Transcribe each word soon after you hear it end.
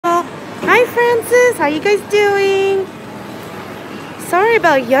Hi Francis, how you guys doing? Sorry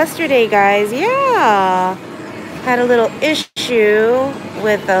about yesterday, guys. Yeah, had a little issue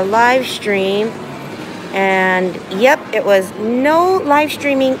with the live stream. And yep, it was no live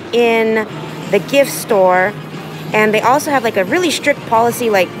streaming in the gift store. And they also have like a really strict policy.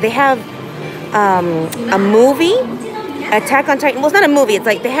 Like they have a movie, Attack on Titan. Well, it's not a movie. It's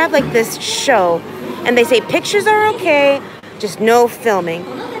like they have like this show. And they say pictures are okay, just no filming.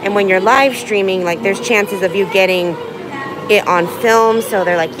 And when you're live streaming, like there's chances of you getting it on film. So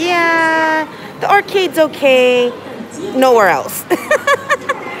they're like, yeah, the arcade's okay, nowhere else.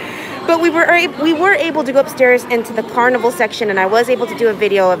 But we were able to go upstairs into the carnival section, and I was able to do a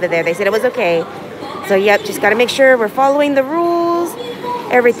video over there. They said it was okay. So yep, just got to make sure we're following the rules.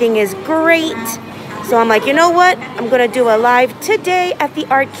 Everything is great. So I'm like, you know what? I'm going to do a live today at the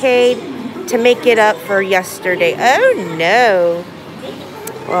arcade to make it up for yesterday. Oh no.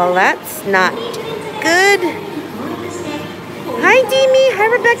 Well, that's not good. Hi Demi, hi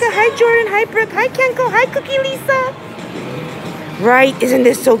Rebecca, hi Jordan, hi Brooke, hi Kenko, hi Cookie Lisa. Right, isn't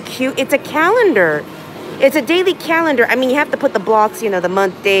this so cute? It's a calendar. It's a daily calendar. I mean, you have to put the blocks, you know, the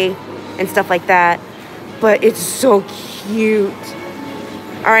month, day, and stuff like that. But it's so cute.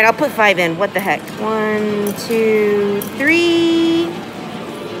 All right, I'll put 5 in. What the heck? 1, 2, 3,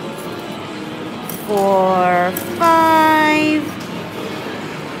 4, 5.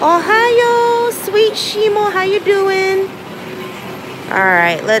 Ohio, sweet Shimo, how you doing? All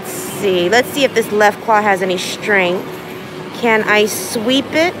right, let's see. Let's see if this left claw has any strength. Can I sweep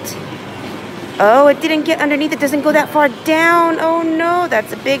it? Oh, it didn't get underneath. It doesn't go that far down. Oh no,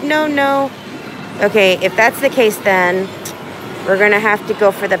 that's a big no-no. Okay, if that's the case, then we're gonna have to go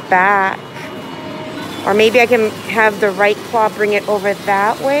for the back. Or maybe I can have the right claw bring it over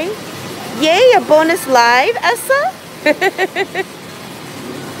that way. Yay, a bonus live, Essa.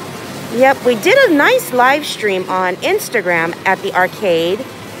 Yep, we did a nice live stream on Instagram at the arcade.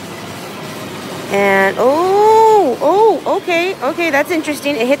 And, okay, that's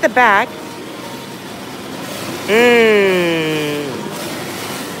interesting. It hit the back.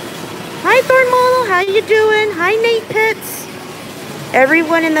 Hi, Thornmolo, how you doing? Hi, Nate Pitts.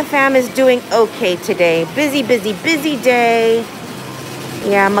 Everyone in the fam is doing okay today. Busy day.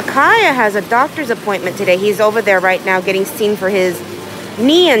 Yeah, Micaiah has a doctor's appointment today. He's over there right now getting seen for his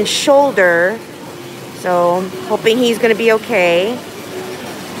knee and shoulder. So, hoping he's going to be okay.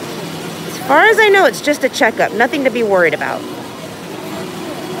 As far as I know, it's just a checkup. Nothing to be worried about.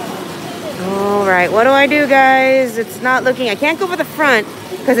 Alright, what do I do, guys? It's not looking... I can't go for the front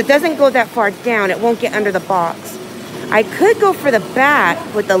because it doesn't go that far down. It won't get under the box. I could go for the back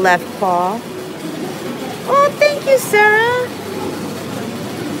with the left paw. Oh, thank you, Sarah.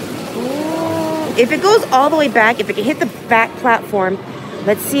 Ooh. If it goes all the way back, if it can hit the back platform,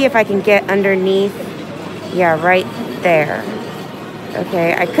 let's see if I can get underneath. Yeah, right there.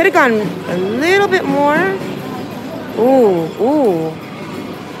 Okay, I could have gone a little bit more. Ooh.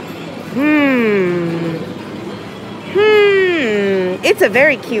 It's a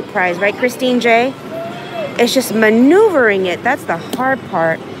very cute prize, right, Christine J? It's just maneuvering it. That's the hard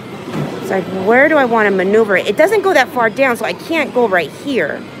part. It's like, where do I want to maneuver it? It doesn't go that far down, so I can't go right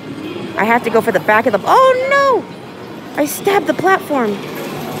here. I have to go for the back of the... Oh, no! I stabbed the platform.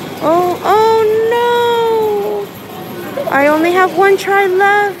 Oh, no! I only have one try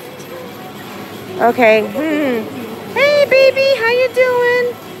left. Okay. Hey, baby, how you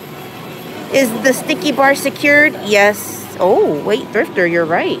doing? Is the sticky bar secured? Yes. Oh, wait, Thrifter, you're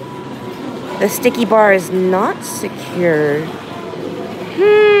right. The sticky bar is not secured.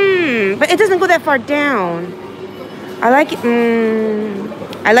 But it doesn't go that far down. I like it.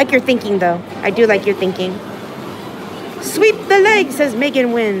 I like your thinking, though. I do like your thinking. Sweep the leg, says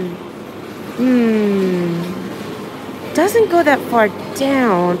Megan Wynn. Doesn't go that far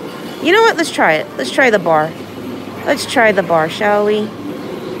down. You know what? Let's try it. Let's try the bar. Let's try the bar, shall we?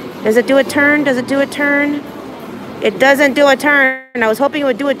 Does it do a turn? Does it do a turn? It doesn't do a turn. I was hoping it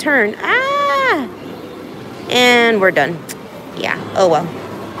would do a turn. Ah! And we're done. Yeah. Oh, well.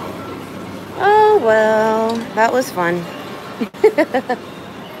 Oh, well. That was fun.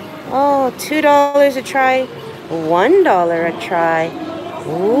 Oh, $2 a try. $1 a try.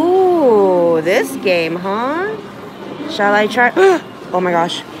 Ooh, this game, huh? Shall I try? Oh, my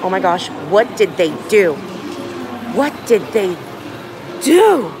gosh. Oh, my gosh. What did they do? What did they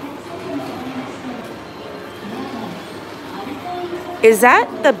do? Is that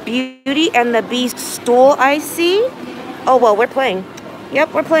the Beauty and the Beast stool I see? Oh, well, we're playing.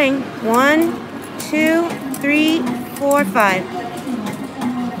 Yep, we're playing. 1, 2, 3, 4, 5.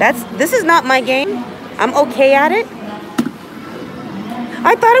 This is not my game. I'm okay at it.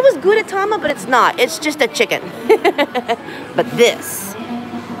 I thought it was Gudetama, but it's not. It's just a chicken. But this.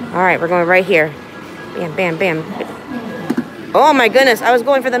 All right, we're going right here. Bam, bam, bam. Oh my goodness, I was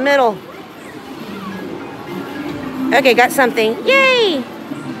going for the middle. Okay, got something. Yay!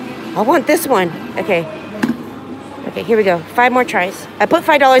 I want this one. Okay. Okay, here we go. 5 more tries. I put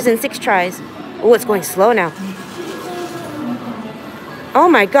 $5 in 6 tries. Oh, it's going slow now. Oh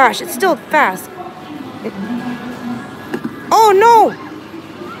my gosh, it's still fast. Oh no!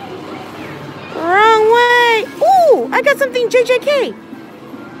 Wrong way! Ooh, I got something JJK.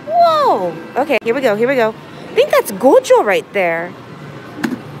 Whoa! Okay, here we go, here we go. I think that's Gojo right there.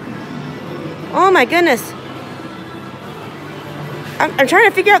 Oh my goodness. I'm trying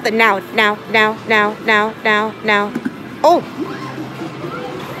to figure out the now. Oh.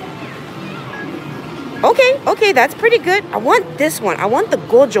 Okay, that's pretty good. I want this one. I want the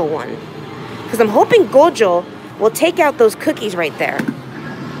Gojo one. Because I'm hoping Gojo will take out those cookies right there.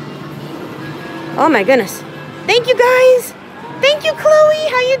 Oh my goodness. Thank you guys. Thank you, Chloe.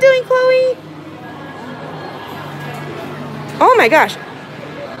 How you doing, Chloe? Oh my gosh.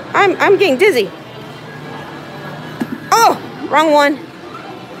 I'm getting dizzy. Oh, wrong one.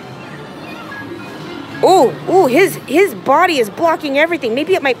 Ooh, his body is blocking everything.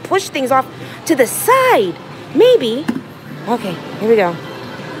 Maybe it might push things off to the side. Maybe. Okay, here we go.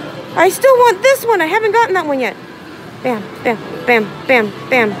 I still want this one. I haven't gotten that one yet. Bam, bam, bam, bam,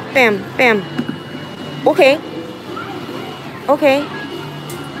 bam, bam, bam. Okay. Okay.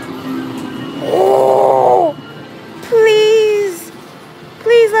 Oh, please.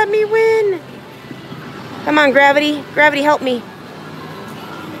 Please let me win. Come on, Gravity. Gravity, help me.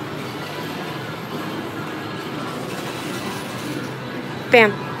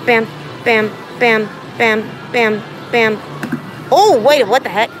 Bam, bam, bam, bam, bam, bam, bam. Oh, wait, what the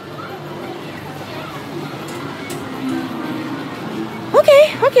heck?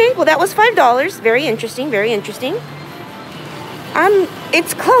 Okay, well that was $5. Very interesting, very interesting.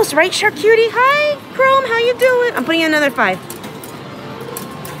 It's close, right, Charcutie? Hi, Chrome, how you doing? I'm putting in another 5.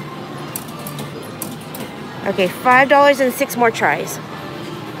 Okay, $5 and 6 more tries.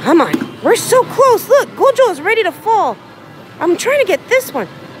 Come on, we're so close. Look, Gojo is ready to fall. I'm trying to get this one.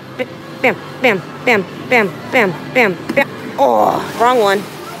 Bam, bam, bam, bam, bam, bam, bam. Oh, wrong one.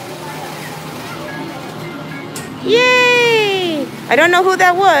 Yay! I don't know who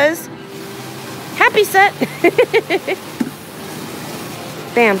that was. Happy set.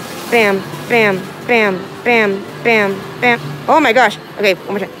 Bam, bam, bam, bam, bam, bam, bam. Oh my gosh. Okay, one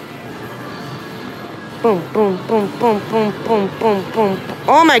more time. Boom, boom, boom, boom, boom, boom, boom, boom.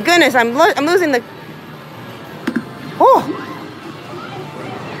 Oh my goodness, I'm losing the... Oh!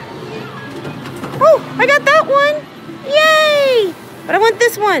 Oh, I got that one! Yay! But I want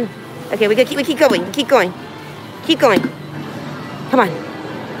this one. Okay, we keep going. Keep going. Keep going. Come on.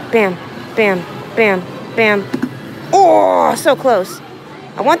 Bam, bam, bam, bam. Oh, so close.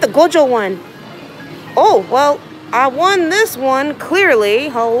 I want the Gojo one. Oh, well, I won this one, clearly.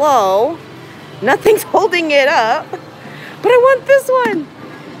 Hello. Nothing's holding it up. But I want this one.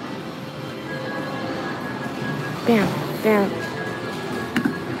 Bam, bam.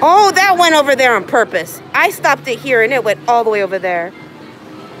 Oh, that went over there on purpose. I stopped it here and it went all the way over there.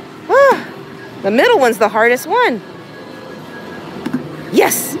 Ah, the middle one's the hardest one.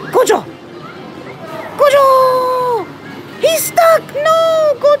 Yes, Gojo. Gojo! He's stuck.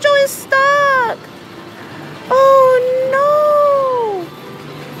 No, Gojo is stuck. Oh,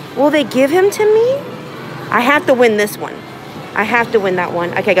 no. Will they give him to me? I have to win this one. I have to win that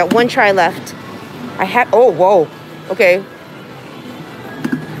one. Okay, I got 1 try left. Oh, whoa. Okay.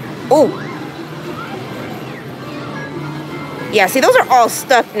 Oh. Yeah, see, those are all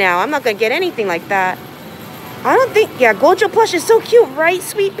stuck now. I'm not going to get anything like that. I don't think... Yeah, Gojo plush is so cute, right,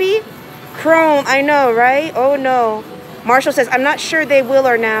 Sweet Bee? Chrome, I know, right? Oh, no. Marshall says, I'm not sure they will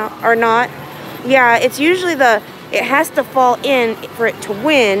or not. Yeah, it's usually it has to fall in for it to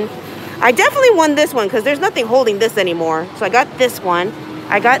win. I definitely won this one because there's nothing holding this anymore. So I got this one.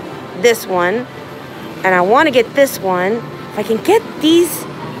 I got this one. And I want to get this one. If I can get these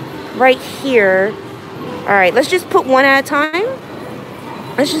right here. All right, let's just put one at a time.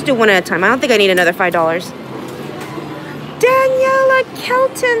 Let's just do one at a time. I don't think I need another $5. Daniela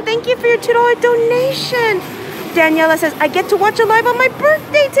Kelton, thank you for your $2 donation. Daniela says, I get to watch it live on my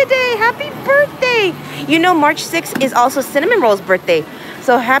birthday today. Happy birthday. You know, March 6th is also Cinnamon Roll's birthday.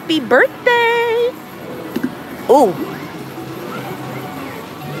 So happy birthday. Ooh.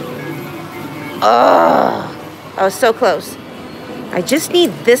 Oh, I was so close. I just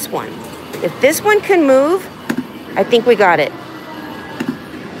need this one. If this one can move, I think we got it.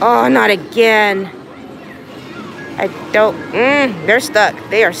 Oh, not again. I don't. They're stuck.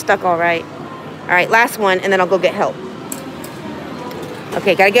 They are stuck all right. All right, last one, and then I'll go get help.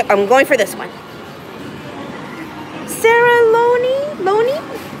 Okay, I'm going for this one. Sarah Loney?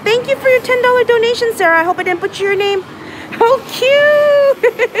 Thank you for your $10 donation, Sarah. I hope I didn't butcher your name. How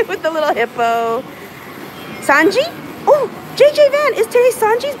cute! With the little hippo. Sanji? Oh, JJ Van, is today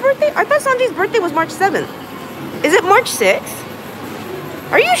Sanji's birthday? I thought Sanji's birthday was March 7th. Is it March 6th?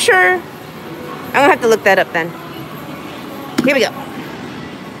 Are you sure? I'm gonna have to look that up then. Here we go.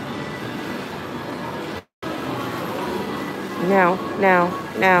 Now.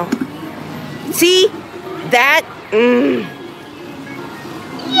 See? That? Yay!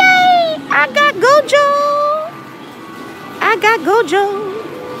 I got Gojo.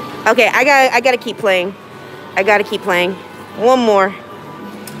 Okay, I gotta keep playing. One more.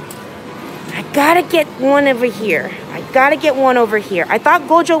 I gotta get one over here. I thought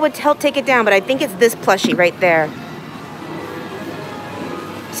Gojo would help take it down, but I think it's this plushie right there.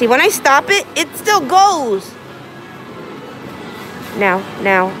 See, when I stop it, it still goes. Now.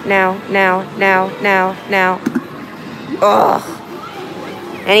 Ugh.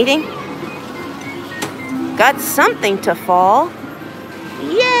 Anything? Got something to fall.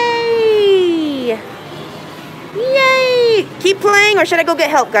 Yay! Keep playing, or should I go get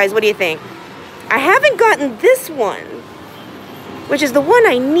help, guys? What do you think? I haven't gotten this one, which is the one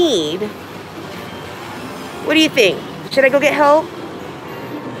I need. What do you think? Should I go get help?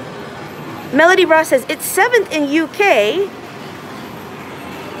 Melody Ross says, it's 7th in UK.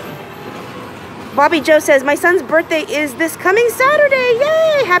 Bobby Joe says, my son's birthday is this coming Saturday.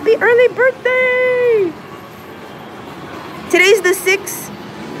 Yay! Happy early birthday! Today's the 6th.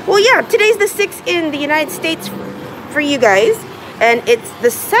 Well, yeah, today's the 6th in the United States for you guys. And it's the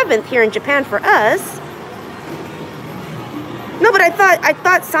 7th here in Japan for us. No, but I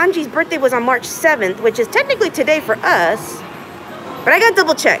thought Sanji's birthday was on March 7th, which is technically today for us. But I gotta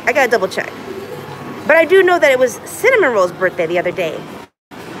double check. But I do know that it was Cinnamon Roll's birthday the other day.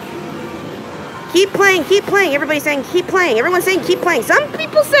 Keep playing. Everybody's saying keep playing. Everyone's saying keep playing. Some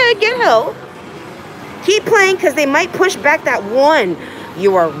people said get help. Keep playing because they might push back that one.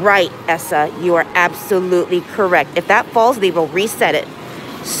 You are right, Essa. You are absolutely correct. If that falls, they will reset it.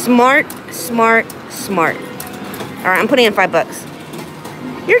 Smart. All right, I'm putting in $5.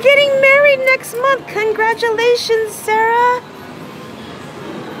 You're getting married next month. Congratulations, Sarah.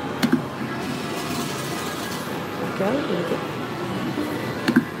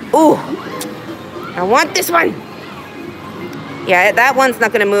 Ooh, I want this one. Yeah, that one's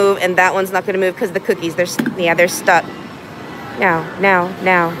not gonna move, and that one's not gonna move because the cookies, they're stuck. Now.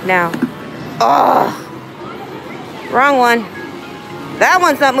 Oh, wrong one. That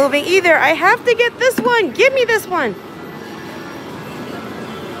one's not moving either. I have to get this one. Give me this one.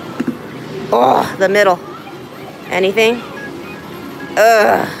 Oh, the middle. Anything?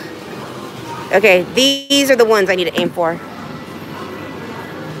 Ugh. Okay, these are the ones I need to aim for.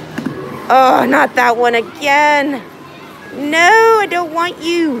 Oh, not that one again. No, I don't want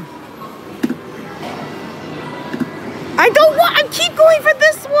you. I keep going for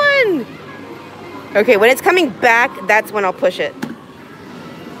this one. Okay, when it's coming back, that's when I'll push it.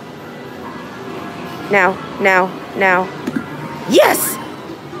 Now. Yes!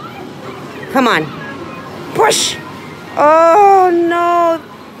 Come on. Push! Oh, no.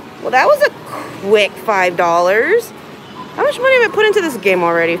 Well, that was a quick $5. How much money have I put into this game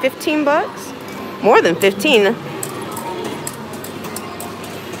already? 15 bucks? More than 15.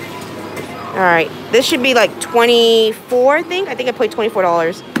 All right, this should be like 24, I think. I think I played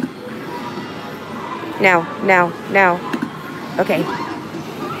 $24. Now. Okay.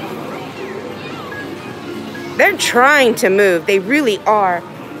 They're trying to move. They really are.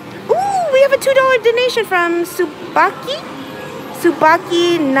 Ooh, we have a $2 donation from Subaki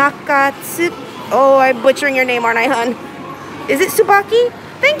Nakatsu. Oh, I'm butchering your name, aren't I, hun? Is it Subaki?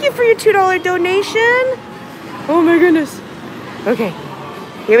 Thank you for your $2 donation. Oh my goodness. Okay,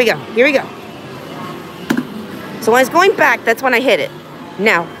 here we go. So when it's going back, that's when I hit it.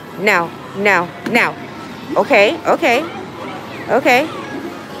 Now. Okay.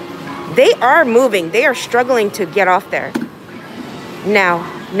 They are moving. They are struggling to get off there. Now.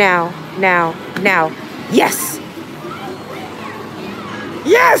 Yes.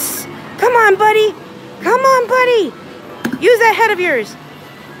 Come on, buddy. Use that head of yours.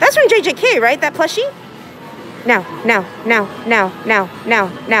 That's from JJK, right? That plushie? Now.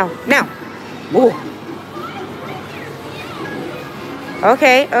 Ooh.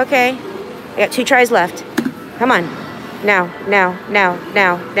 Okay. I got 2 tries left. Come on. Now.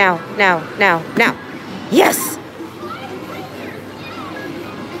 Yes!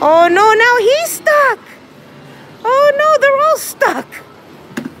 Oh no, now he's stuck! Oh no, they're all stuck.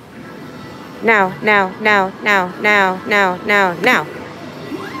 Now.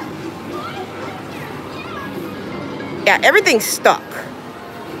 Yeah, everything's stuck.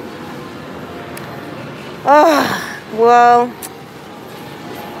 Oh, well,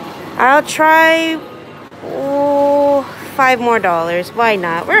 I'll try $5 more. Why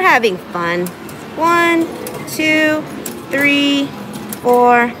not? We're having fun. 1, 2, 3,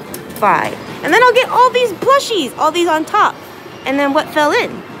 4, 5. And then I'll get all these plushies, all these on top. And then what fell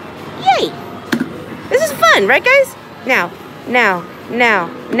in? Yay! This is fun, right guys? Now.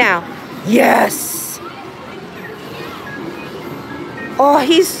 Yes! Oh,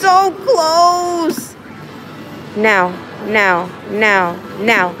 he's so close! Now.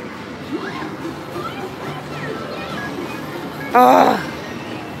 Oh,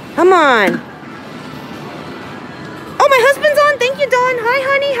 come on. Oh, my husband's on. Thank you, Dawn. Hi,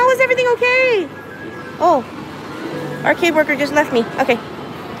 honey. How is everything okay? Oh, arcade worker just left me. Okay.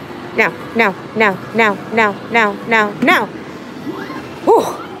 Now. Whew.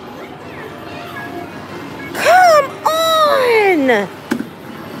 Come on.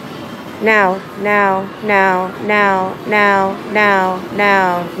 Now.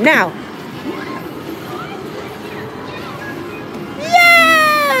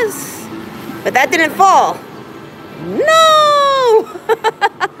 Yes! But that didn't fall. No!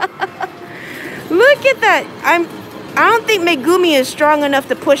 Look at that. I don't think Megumi is strong enough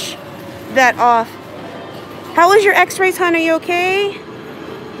to push that off. How was your x-rays, hon? Are you okay?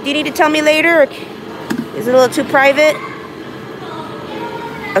 Do you need to tell me later, or is it a little too private?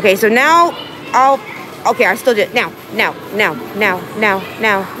 Okay, so now okay, I still did. Now.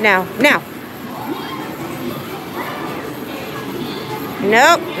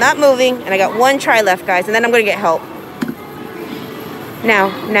 Nope, not moving. And I got 1 try left, guys, and then I'm gonna get help. Now.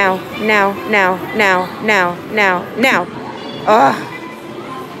 Ugh.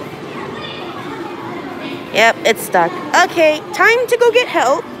 Yep, it's stuck. Okay, time to go get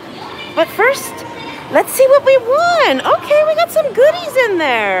help. But first, let's see what we won. Okay, we got some goodies in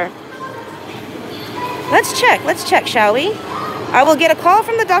there. Let's check, shall we? I will get a call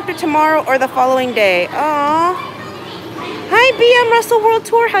from the doctor tomorrow or the following day. Aww. Hi, BM Russell World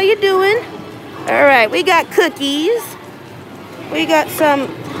Tour. How you doing? All right, we got cookies. We got some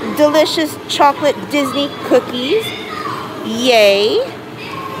delicious chocolate Disney cookies. Yay.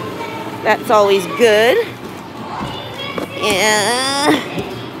 That's always good. Yeah.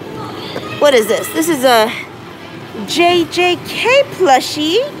 What is this? This is a JJK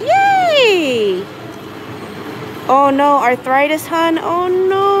plushie. Yay! Oh no, arthritis, hun. Oh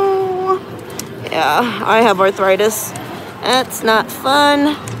no. Yeah, I have arthritis. That's not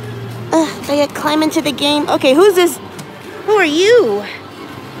fun. I gotta climb into the game. Okay, who's this? Who are you?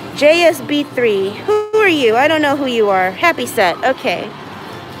 JSB3. Who are you? I don't know who you are. Happy Set. Okay.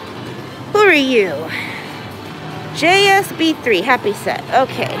 Who are you? JSB3. Happy Set.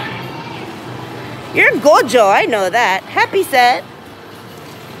 Okay. You're Gojo. I know that. Happy Set.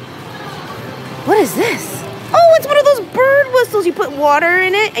 What is this? Oh, it's one of those bird whistles. You put water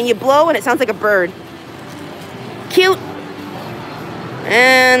in it and you blow and it sounds like a bird. Cute.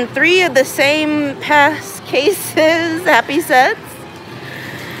 And 3 of the same pass cases. Happy Sets.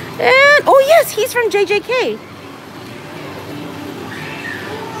 And, oh yes, he's from JJK.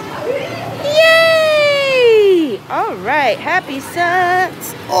 Yay! All right, Happy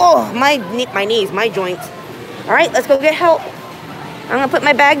Sets. Oh, my knees, my joints. All right, let's go get help. I'm gonna put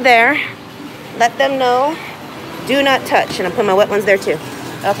my bag there. Let them know. Do not touch. And I'll put my wet ones there too.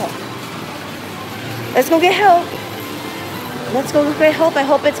 Okay. Let's go get help. Let's go get help. I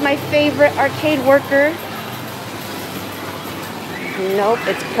hope it's my favorite arcade worker. Nope,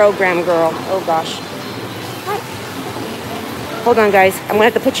 it's Program Girl. Oh gosh. Hi. Hold on, guys. I'm gonna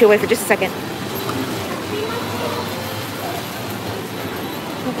have to put you away for just a second.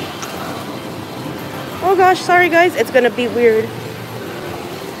 Oh gosh, sorry guys. It's gonna be weird.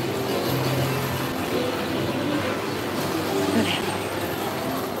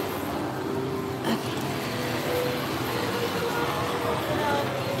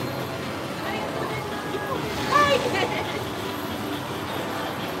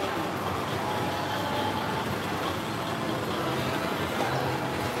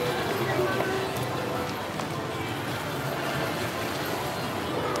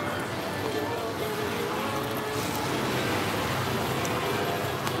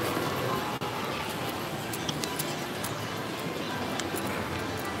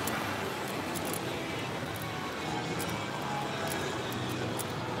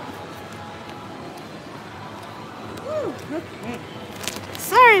 Okay.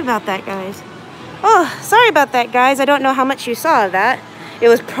 Sorry about that, guys. Oh, sorry about that, guys. I don't know how much you saw of that. It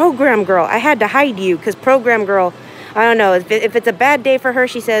was Program Girl. I had to hide you because Program Girl, I don't know. If it's a bad day for her,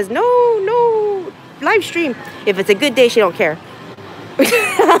 she says, no, live stream. If it's a good day, she don't care.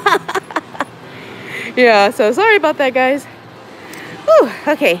 Yeah, so sorry about that, guys. Whew,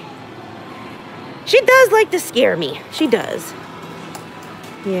 okay. She does like to scare me. She does.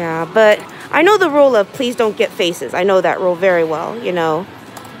 Yeah, but I know the rule of please don't get faces. I know that rule very well, you know.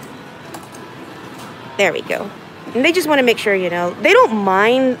 There we go. And they just want to make sure, you know, they don't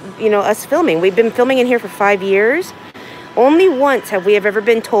mind, you know, us filming. We've been filming in here for 5 years. Only once have we ever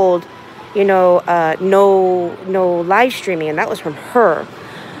been told, you know, no live streaming, and that was from her.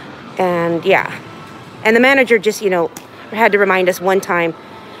 And yeah. And the manager just, you know, had to remind us one time,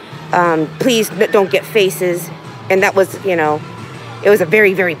 please don't get faces. And that was, you know, it was a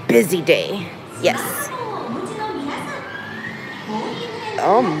very, very busy day. Yes.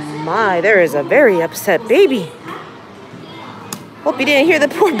 Oh my, there is a very upset baby. Hope you didn't hear the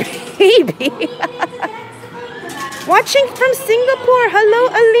poor baby. Watching from Singapore. Hello,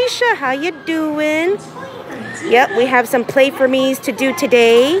 Alicia. How you doing? Yep, we have some play for me's to do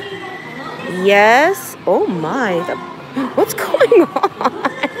today. Yes. Oh my. What's going on?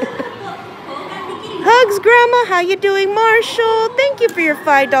 Hugs, Grandma. How you doing, Marshall? Thank you for your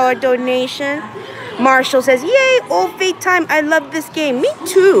 $5 donation. Marshall says, yay, Old Faith time. I love this game. Me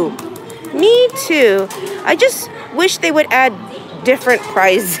too. Me too. I just wish they would add different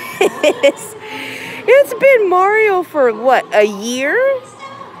prizes. It's been Mario for what, a year?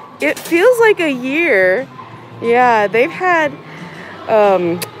 It feels like a year. Yeah, they've had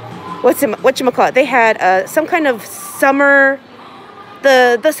whatchamacallit? They had some kind of summer,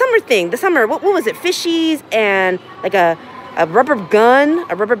 the summer thing, what was it? Fishies and like a rubber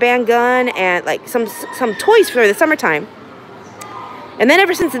band gun, and like some toys for the summertime. And then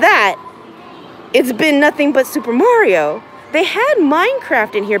ever since that, it's been nothing but Super Mario. They had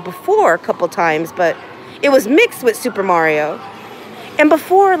Minecraft in here before a couple times, but it was mixed with Super Mario. And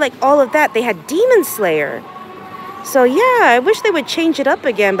before like all of that, they had Demon Slayer. So yeah, I wish they would change it up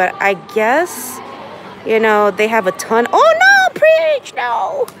again, but I guess, you know, they have a ton. Oh no, Peach,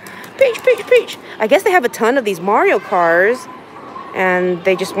 no. Peach. I guess they have a ton of these Mario cars, and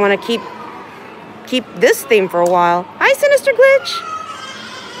they just want to keep this theme for a while. Hi, Sinister Glitch.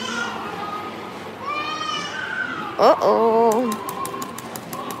 Uh-oh.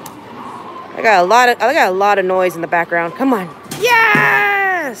 I got a lot of noise in the background. Come on.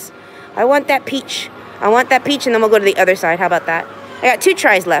 Yes! I want that peach. I want that peach, and then we'll go to the other side. How about that? I got 2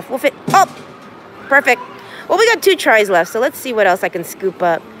 tries left. We'll fit. Oh! Perfect. Well, we got 2 tries left, so let's see what else I can scoop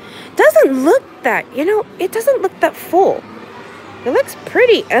up. Doesn't look that, you know, it doesn't look that full. It looks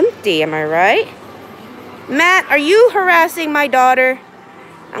pretty empty, am I right? Matt, are you harassing my daughter?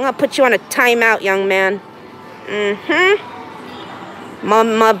 I'm gonna put you on a timeout, young man.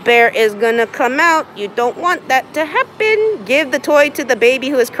 Mama Bear is gonna come out. You don't want that to happen. Give the toy to the baby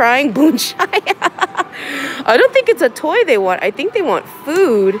who is crying. Boonshy. I don't think it's a toy they want. I think they want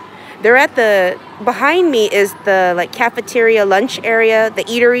food. They're at the, behind me is the like cafeteria lunch area, the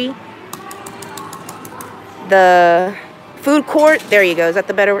eatery. The food court. There you go. Is that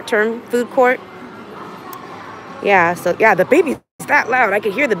the better term? Food court. Yeah, so yeah, the baby's that loud. I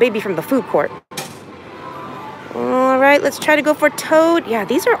could hear the baby from the food court. All right, let's try to go for Toad. Yeah,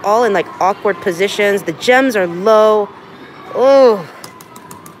 these are all in like awkward positions. The gems are low. Oh,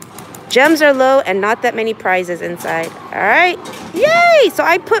 gems are low and not that many prizes inside. All right, yay! So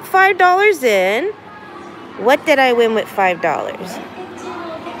I put $5 in. What did I win with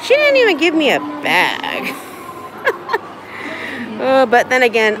 $5? She didn't even give me a bag. Oh, but then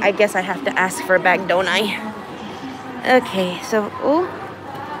again, I guess I have to ask for a bag, don't I? Okay, so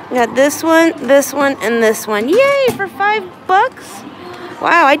got this one, and this one. Yay, for $5.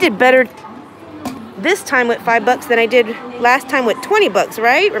 Wow, I did better this time with $5 than I did last time with $20,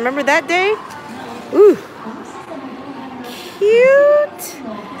 right? Remember that day? Ooh. Cute.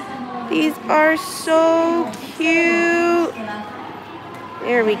 These are so cute.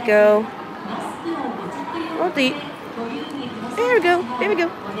 There we go. Oh, there we go. There we go.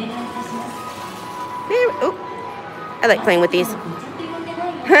 Oh, I like playing with these.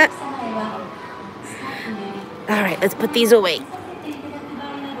 All right, let's put these away.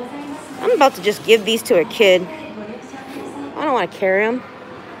 I'm about to just give these to a kid. I don't want to carry them.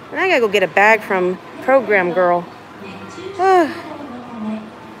 And I gotta go get a bag from Program Girl.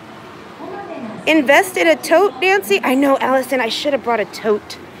 Invest in a tote, Nancy? I know, Allison, I should have brought a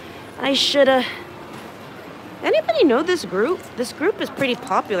tote. I should have. Anybody know this group? This group is pretty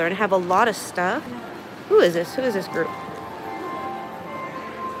popular and have a lot of stuff. Who is this? Who is this group?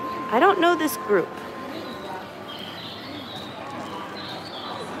 I don't know this group.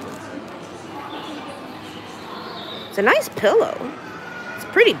 It's a nice pillow. It's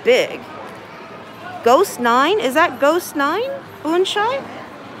pretty big. Ghost 9? Is that Ghost 9? Boonshy?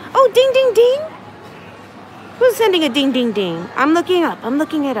 Oh, ding, ding, ding. Who's sending a ding, ding, ding? I'm looking up. I'm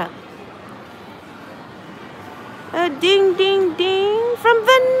looking it up. A ding, ding, ding from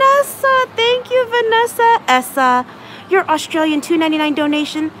Vanessa. Thank you, Vanessa. Essa, your Australian $2.99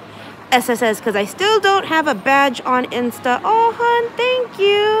 donation. Essa says, because I still don't have a badge on Insta. Oh, hun, thank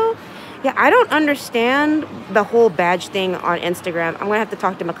you. Yeah, I don't understand the whole badge thing on Instagram. I'm going to have to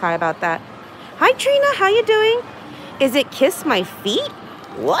talk to Makai about that. Hi, Trina. How you doing? Is it Kiss My Feet?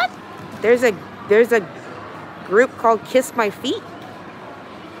 What? There's a group called Kiss My Feet?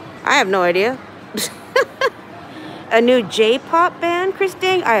 I have no idea. A new J-pop band,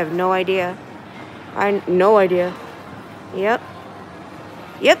 Christine? I have no idea. No idea. Yep.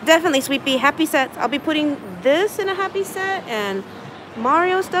 Yep, definitely, Sweet Pea. Happy sets. I'll be putting this in a happy set and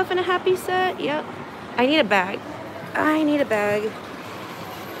Mario stuff in a happy set. Yep. I need a bag. I need a bag.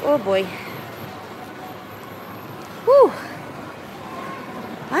 Oh, boy. Whew.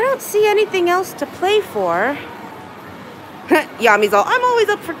 I don't see anything else to play for. Yami's all, I'm always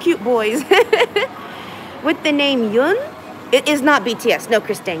up for cute boys. With the name Yun? It is not BTS. No,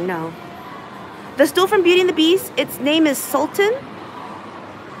 Christine, no. The stool from Beauty and the Beast, its name is Sultan.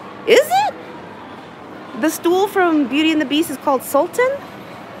 Is it? The stool from Beauty and the Beast is called Sultan?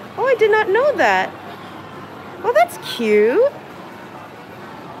 Oh, I did not know that. Oh, that's cute.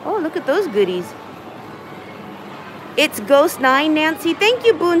 Oh, look at those goodies. It's Ghost 9, Nancy. Thank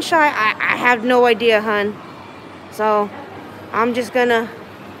you, Boonshy. I have no idea, hun. So, I'm just gonna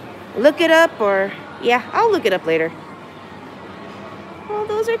look it up or... Yeah, I'll look it up later. Oh,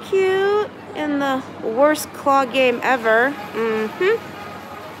 those are cute. And the worst claw game ever.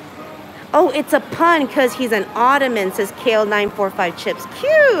 Oh, it's a pun because he's an Ottoman, says Kale945 Chips.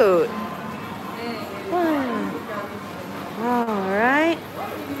 Cute. All right.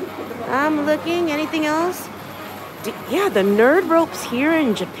 I'm looking. Anything else? Yeah, the nerd ropes here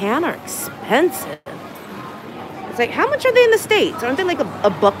in Japan are expensive. It's like, how much are they in the States? Aren't they like a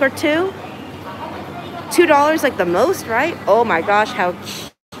buck or two? $2 like the most, right? Oh my gosh, how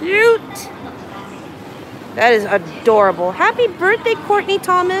cute. That is adorable. Happy birthday, Courtney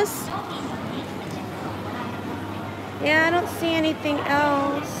Thomas. Yeah, I don't see anything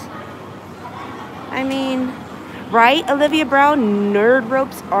else. I mean, right, Olivia Brown? Nerd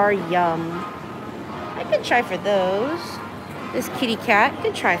ropes are yum. I could try for those. This kitty cat,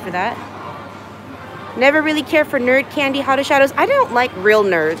 could try for that. Never really cared for nerd candy, How to Shadows. I don't like real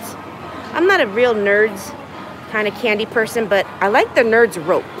nerds. I'm not a real nerds kind of candy person, but I like the nerds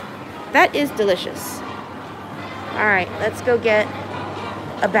rope. That is delicious. All right, let's go get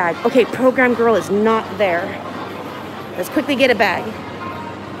a bag. Okay, Program Girl is not there. Let's quickly get a bag.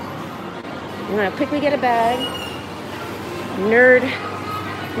 I'm gonna quickly get a bag.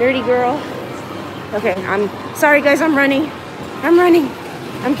 Nerdy girl. Okay, I'm sorry guys, I'm running.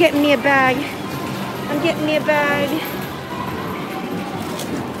 I'm getting me a bag. I'm getting me a bag.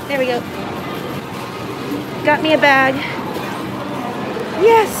 There we go. Got me a bag.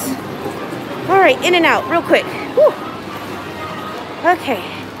 Yes. All right, in and out, real quick. Whew. Okay,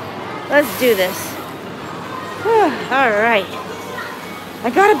 let's do this. Whew. All right. I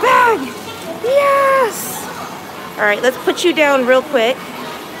got a bag. Yes. All right, let's put you down real quick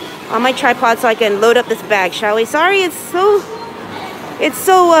on my tripod so I can load up this bag, shall we? Sorry, it's so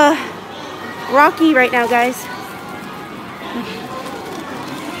rocky right now, guys.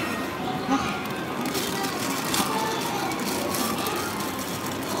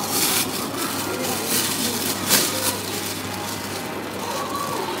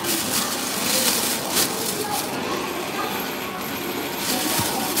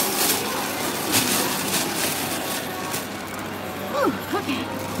 Okay.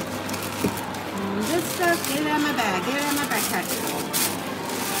 This stuff, get it out of my bag. Get it out of my backpack.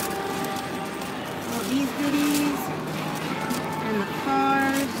 All these goodies. And the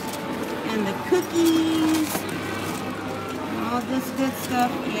cars. And the cookies. All this good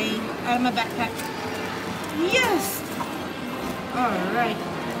stuff. Yay. Out of my backpack. Yes! Alright.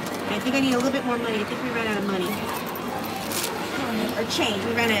 I think I need a little bit more money. I think we ran out of money. Or change.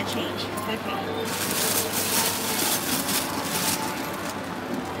 We ran out of change. Okay.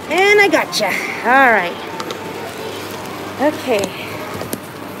 And I gotcha. All right. Okay.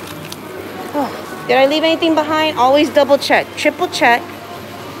 Oh, did I leave anything behind? Always double check, triple check.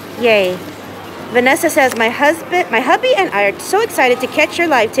 Yay. Vanessa says, my hubby and I are so excited to catch your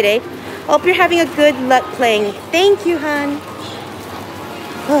live today. Hope you're having a good luck playing. Thank you, hon.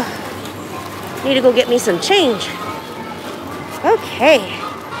 Oh. Need to go get me some change. Okay.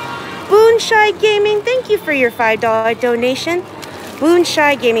 Boonshy Gaming, thank you for your $5 donation.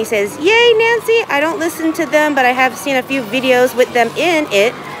 Boonshy Gaming says, yay, Nancy. I don't listen to them, but I have seen a few videos with them in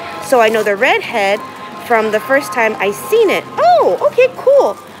it. So I know the redhead from the first time I seen it. Oh, okay,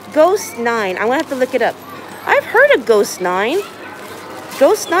 cool. Ghost 9. I'm going to have to look it up. I've heard of Ghost 9.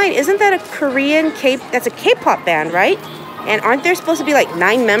 Ghost 9, isn't that a Korean that's a K-pop band, right? And aren't there supposed to be like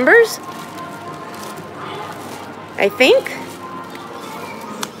 9 members? I think.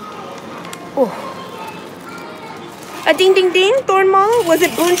 Oh. A ding ding ding, Thornmall. Was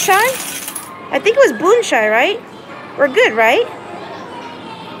it Boonshy? I think it was Boonshy, right? We're good, right?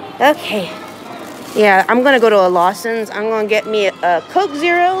 Okay. Yeah, I'm gonna go to a Lawson's. I'm gonna get me a Coke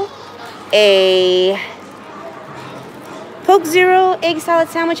Zero, a Coke Zero egg salad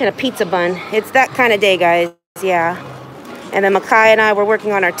sandwich, and a pizza bun. It's that kind of day, guys. Yeah. And then Makai and I were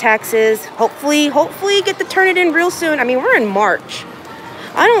working on our taxes. Hopefully get to turn it in real soon. I mean, we're in March.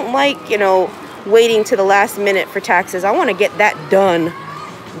 I don't like, waiting to the last minute for taxes. I want to get that done.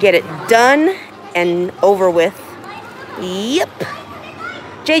 Get it done and over with. Yep.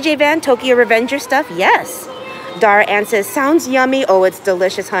 JJ Van, Tokyo Revenger stuff. Yes. Dara Ann says, sounds yummy. Oh, it's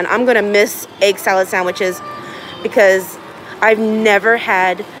delicious, hun. I'm going to miss egg salad sandwiches because I've never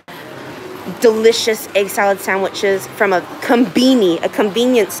had delicious egg salad sandwiches from a Konbini, a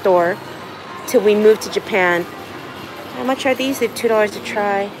convenience store, till we moved to Japan. How much are these? They're $2 to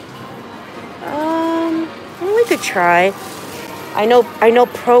try. We could try. I know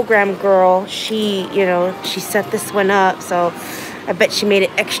Program Girl. She set this one up, so I bet she made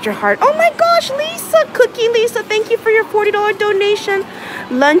it extra hard. Oh my gosh, Lisa, Cookie Lisa, thank you for your $40 donation.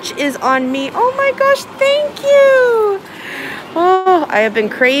 Lunch is on me. Oh my gosh, thank you. Oh, I have been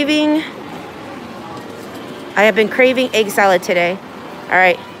craving egg salad today. All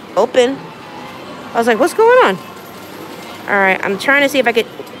right, open. I was like, what's going on? All right, I'm trying to see if I could.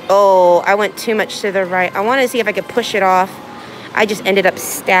 Oh, I went too much to the right. I wanted to see if I could push it off. I just ended up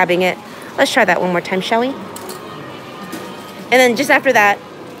stabbing it. Let's try that one more time, shall we? And then just after that,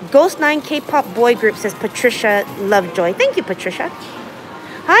 Ghost 9 K-pop boy group, says Patricia Lovejoy. Thank you, Patricia.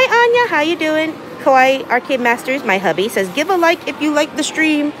 Hi, Anya. How you doing? Kawaii Arcade Masters, my hubby, says, give a like if you like the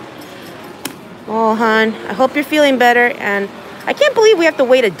stream. Oh, hon, I hope you're feeling better. And I can't believe we have to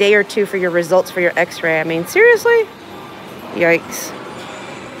wait a day or two for your results for your x-ray. I mean, seriously? Yikes.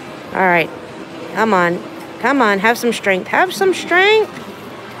 All right. Come on. Come on. Have some strength. Have some strength.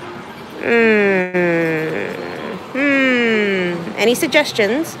 Any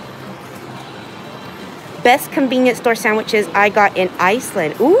suggestions? Best convenience store sandwiches I got in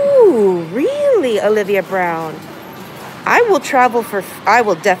Iceland. Ooh, really, Olivia Brown? I will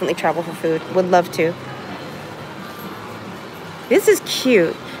definitely travel for food. Would love to. This is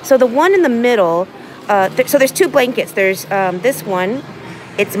cute. So the one in the middle, so there's 2 blankets. There's this one.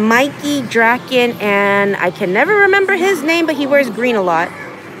 It's Mikey Draken, and I can never remember his name, but he wears green a lot.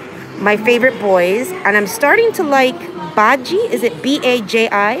 My favorite boys. And I'm starting to like Baji. Is it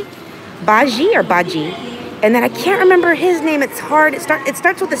B-A-J-I? Baji or Baji? And then I can't remember his name. It's hard. It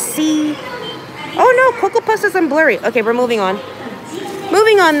starts with a C. Oh no, Cocoa Puffs is blurry. Okay, we're moving on.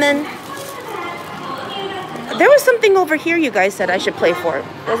 Moving on then. There was something over here you guys said I should play for.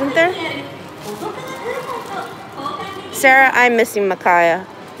 Wasn't there? Sarah, I'm missing Micaiah.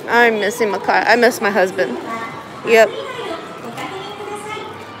 I'm missing Micaiah. I miss my husband. Yep.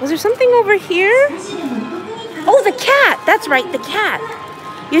 Was there something over here? Oh, the cat. That's right, the cat.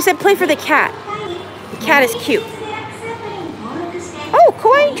 You said play for the cat. The cat is cute. Oh,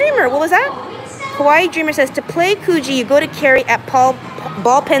 Kawaii Dreamer. What was that? Kawaii Dreamer says, to play Kuji, you go to carry at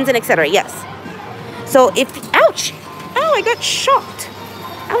ball pens and etc. Yes. So ouch. Ow, I got shocked.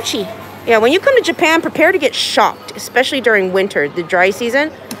 Ouchie. Yeah, when you come to Japan, prepare to get shocked, especially during winter, the dry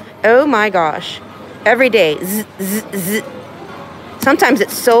season. Oh my gosh. Every day. Zzz, zzz, zzz. Sometimes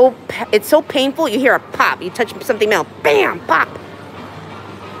it's so painful, you hear a pop. You touch something else. Bam, pop.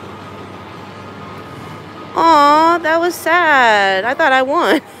 Aw, that was sad. I thought I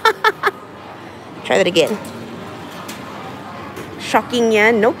won. Try that again. Shocking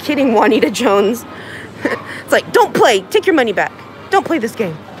yen. No kidding, Juanita Jones. It's like, don't play. Take your money back. Don't play this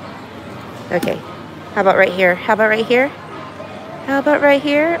game. Okay. How about right here? How about right here? How about right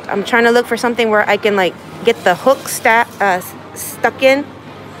here? I'm trying to look for something where I can, like, get the hook stuck in.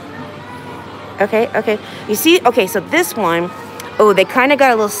 Okay. You see? Okay, so this one, oh, they kind of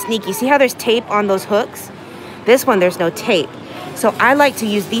got a little sneaky. See how there's tape on those hooks? This one, there's no tape. So I like to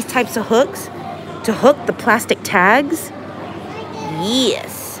use these types of hooks to hook the plastic tags.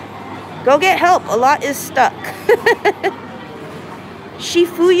 Yes. Go get help. A lot is stuck.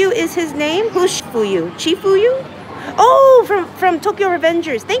 Shifuyu is his name? Who's Shifuyu? Chifuyu? Oh, from Tokyo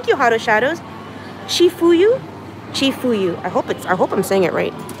Revengers. Thank you, Hado Shadows. Shifuyu? Chifuyu. I hope I'm saying it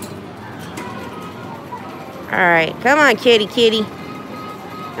right. Alright, come on, kitty, kitty.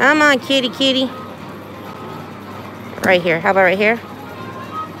 Come on, kitty, kitty. Right here. How about right here?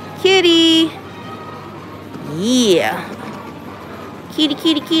 Kitty. Yeah. Kitty,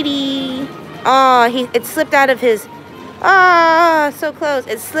 kitty, kitty. Oh, it slipped out of his... Ah, so close.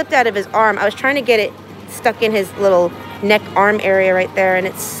 It slipped out of his arm. I was trying to get it stuck in his little neck arm area right there, and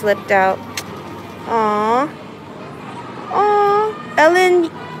it slipped out. Aw. Aw.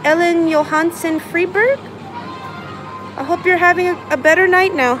 Ellen Johansson Freeberg? I hope you're having a better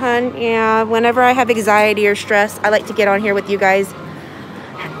night now, hun. Yeah, whenever I have anxiety or stress, I like to get on here with you guys.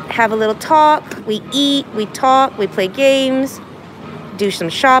 Have a little talk. We eat, we talk, we play games, do some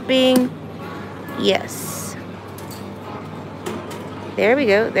shopping. Yes. There we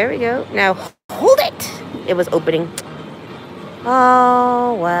go, there we go. Now, hold it! It was opening.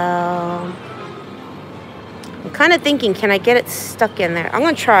 Oh, well. I'm kind of thinking, can I get it stuck in there? I'm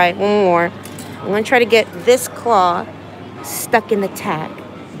going to try one more. I'm going to try to get this claw stuck in the tag.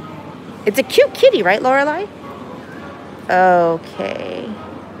 It's a cute kitty, right, Lorelai? Okay.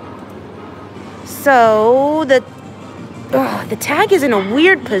 So, the tag is in a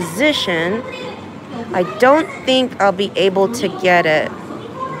weird position. I don't think I'll be able to get it.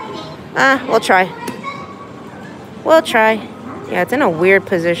 We'll try. We'll try. Yeah, it's in a weird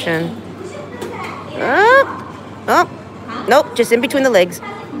position. Oh, nope, just in between the legs.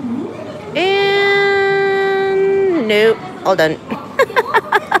 And nope, all done.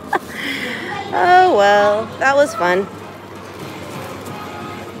 Oh well, that was fun.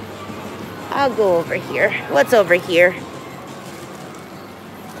 I'll go over here. What's over here?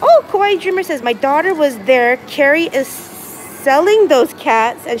 Oh, Kawaii Dreamer says, my daughter was there. Carrie is selling those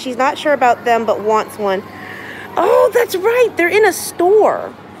cats, and she's not sure about them, but wants one. Oh, that's right. They're in a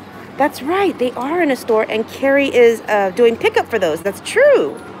store. That's right. They are in a store, and Carrie is doing pickup for those. That's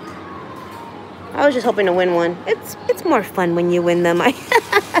true. I was just hoping to win one. It's more fun when you win them.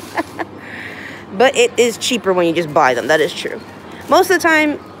 But it is cheaper when you just buy them. That is true. Most of the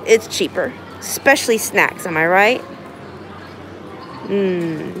time, it's cheaper. Especially snacks. Am I right?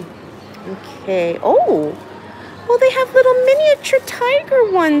 Okay. Oh. Well, they have little miniature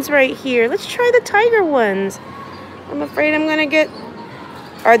tiger ones right here. Let's try the tiger ones. I'm afraid I'm going to get...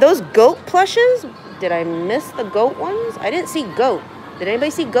 Are those goat plushes? Did I miss the goat ones? I didn't see goat. Did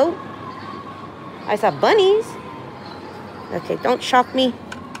anybody see goat? I saw bunnies. Okay, don't shock me.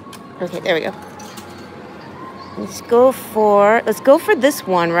 Okay, there we go. Let's go for this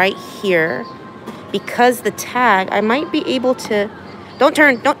one right here. Because the tag, I might be able to... Don't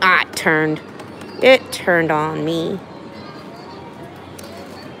turn. Don't... Ah, it turned. It turned on me.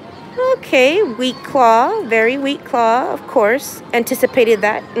 Okay, weak claw. Very weak claw, of course. Anticipated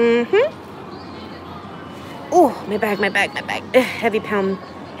that. Oh, my bag. Heavy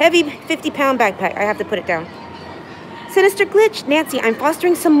 50-pound backpack. I have to put it down. Sinister Glitch. Nancy, I'm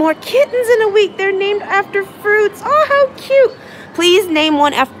fostering some more kittens in a week. They're named after fruits. Oh, how cute. Please name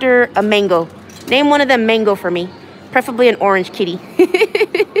one after a mango. Name one of them mango for me. Preferably an orange kitty.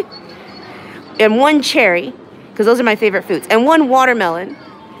 And one cherry, because those are my favorite fruits. And one watermelon,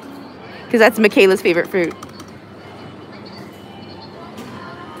 because that's Michaela's favorite fruit.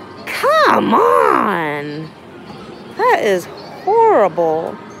 Come on. That is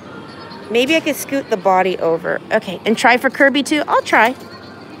horrible. Maybe I could scoot the body over. Okay, and try for Kirby too? I'll try.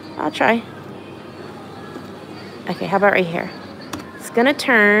 Okay, how about right here? It's gonna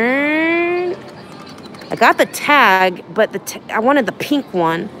turn. I got the tag, but I wanted the pink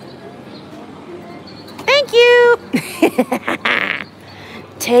one. Thank you.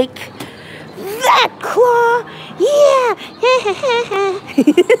 Take that claw. Yeah.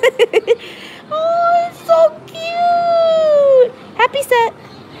 Oh, it's so cute. Happy set.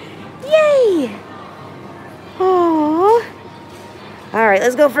 Yay. Oh. All right,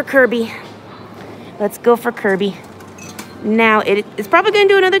 let's go for Kirby. Now, it's probably going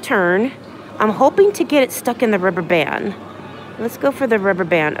to do another turn. I'm hoping to get it stuck in the rubber band. Let's go for the rubber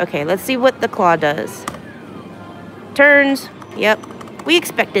band. Okay, let's see what the claw does. Turns. Yep. We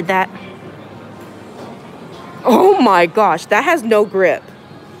expected that. Oh my gosh, that has no grip.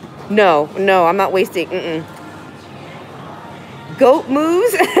 No, I'm not wasting. Goat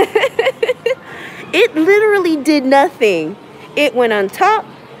moves. It literally did nothing. It went on top,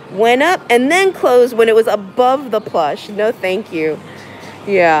 went up, and then closed when it was above the plush. No, thank you.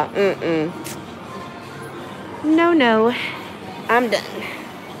 Yeah, No. I'm done.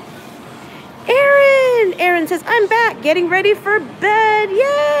 Aaron! Aaron says, I'm back, getting ready for bed.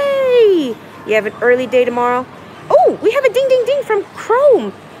 Yay! You have an early day tomorrow? Oh, we have a ding, ding, ding from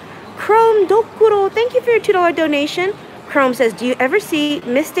Chrome. Chrome Dokuro, thank you for your $2 donation. Chrome says, do you ever see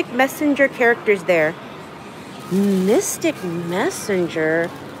Mystic Messenger characters there? Mystic Messenger?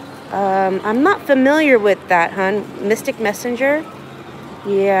 I'm not familiar with that, hun. Mystic Messenger?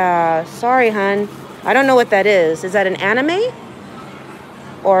 Yeah, sorry, hun. I don't know what that is. Is that an anime?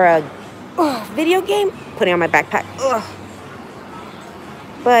 Or a video game? Putting on my backpack. Ugh.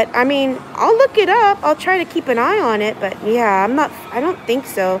 But, I mean, I'll look it up. I'll try to keep an eye on it. But, yeah, I don't think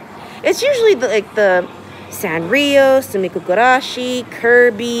so. It's usually the Sanrio, Sumiko Gurashi,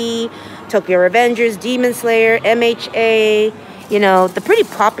 Kirby, Tokyo Revengers, Demon Slayer, MHA. You know, the pretty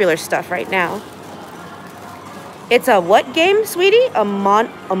popular stuff right now. It's a what game, sweetie?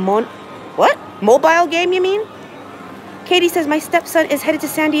 What? Mobile game, you mean? Katie says, my stepson is headed to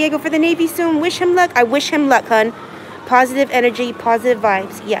San Diego for the Navy soon. Wish him luck. I wish him luck, hun. Positive energy, positive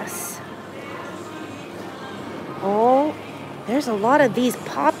vibes. Yes. Oh, there's a lot of these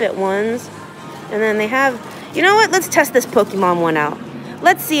Pop-It ones. And then they have... You know what? Let's test this Pokemon one out.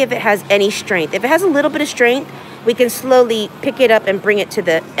 Let's see if it has any strength. If it has a little bit of strength, we can slowly pick it up and bring it to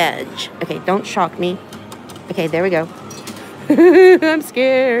the edge. Okay, don't shock me. Okay, there we go. I'm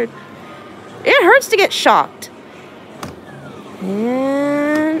scared. It hurts to get shocked.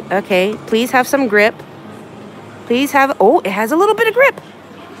 And, okay, please have some grip. Please have... Oh, it has a little bit of grip.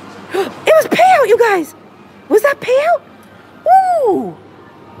 It was payout, you guys. Was that payout? Ooh.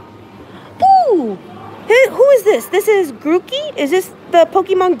 Ooh. Who is this? This is Grookey? Is this the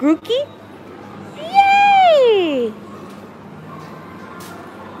Pokemon Grookey? Yay!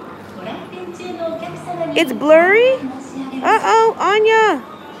 It's blurry? Uh-oh, Anya.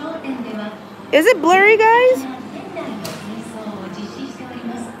 Is it blurry, guys?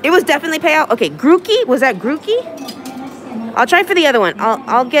 It was definitely payout. Okay, Grookey? Was that Grookey? I'll try for the other one.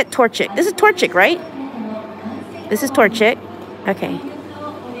 I'll get Torchic. This is Torchic, right? This is Torchic. Okay.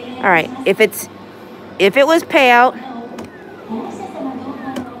 All right. If it was payout.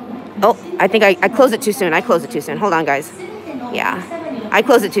 Oh, I think I closed it too soon. I closed it too soon. Hold on, guys. Yeah. I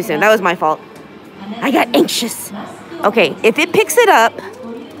closed it too soon. That was my fault. I got anxious. Okay, if it picks it up,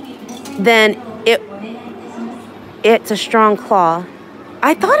 then it's a strong claw.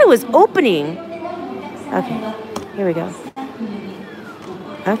 I thought it was opening. Okay, here we go.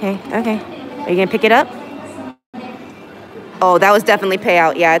 Okay. Are you gonna pick it up? Oh, that was definitely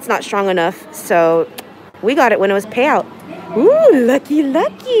payout. Yeah, it's not strong enough. So we got it when it was payout. Ooh,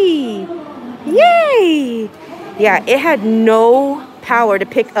 lucky. Yay! Yeah, it had no power to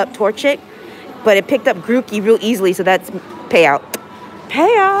pick up Torchic, but it picked up Grookey real easily, so that's payout.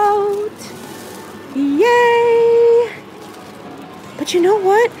 Payout! Yay! But you know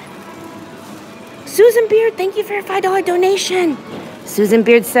what? Susan Beard, thank you for your $5 donation. Susan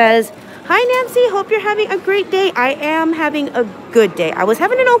Beard says, hi, Nancy. Hope you're having a great day. I am having a good day. I was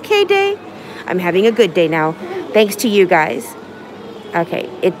having an okay day. I'm having a good day now. Thanks to you guys. Okay,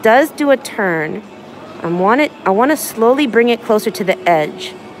 it does do a turn. I want to slowly bring it closer to the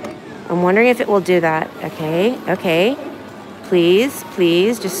edge. I'm wondering if it will do that. Okay. Please,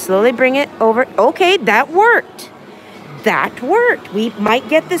 just slowly bring it over. Okay, that worked. We might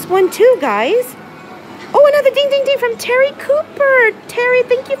get this one too, guys. Oh, another ding, ding, ding from Terry Cooper. Terry,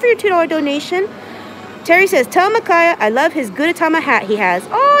 thank you for your $2 donation. Terry says, tell Micaiah I love his Gudetama hat he has.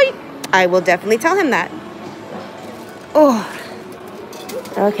 Oh, I will definitely tell him that. Oh.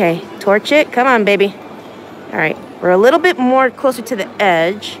 Okay, Torchic, come on, baby. All right, we're a little bit more closer to the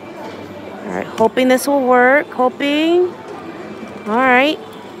edge. All right, hoping this will work, hoping. All right,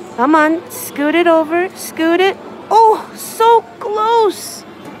 come on, scoot it over, scoot it. Oh, so close.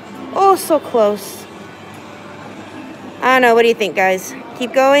 Oh, so close. I don't know, what do you think, guys?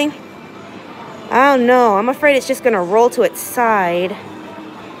 Keep going? I don't know, I'm afraid it's just gonna roll to its side.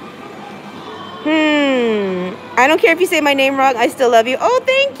 I don't care if you say my name wrong. I still love you. Oh,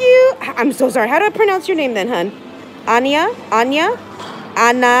 thank you. I'm so sorry. How do I pronounce your name then, hun? Anya? Anaya?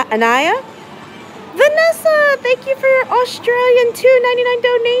 Vanessa, thank you for your Australian $2.99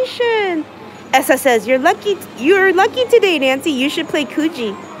 donation. Essa says, you're lucky today, Nancy. You should play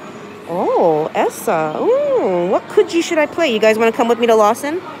Kuji. Oh, Essa. Ooh, what Kuji should I play? You guys want to come with me to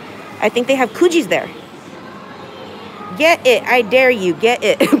Lawson? I think they have Kujis there. Get it. I dare you. Get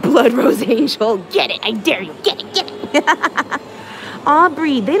it. Blood Rose Angel. Get it. I dare you. Get it.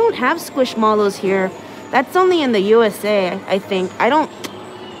 Aubrey, they don't have Squishmallows here. That's only in the USA, I think. I don't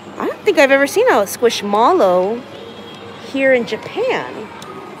think I've ever seen a Squishmallow here in Japan.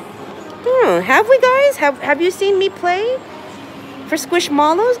 Have we, guys? Have you seen me play? For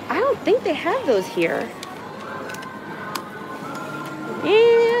Squishmallows? I don't think they have those here.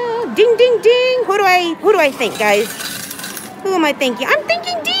 Yeah, ding, ding, ding. Who do I think, guys? Who am I thinking? I'm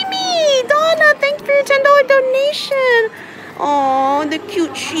thinking Demi. Donna, thanks for your $10 donation. Oh, the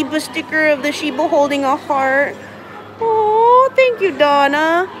cute Shiba sticker of the Shiba holding a heart. Oh, thank you,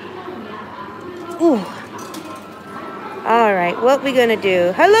 Donna. Ooh. All right, what we gonna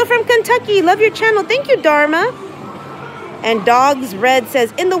do? Hello from Kentucky. Love your channel. Thank you, Dharma. And Dogs Red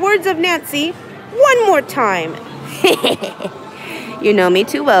says, in the words of Nancy, one more time. You know me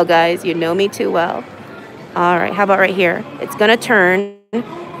too well, guys. You know me too well. All right, how about right here? It's gonna turn.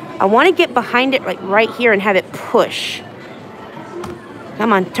 I want to get behind it like right here and have it push.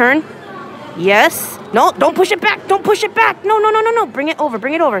 Come on, turn. Yes. No, don't push it back. Don't push it back. No, no, no, no, no. Bring it over.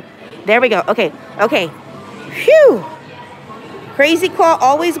 Bring it over. There we go. Okay. Okay. Phew. Crazy Claw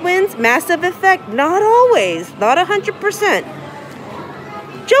always wins. Massive Effect, not always. Not 100%.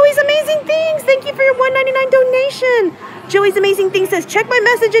 Joey's Amazing Things. Thank you for your $1.99 donation. Joey's Amazing Things says, check my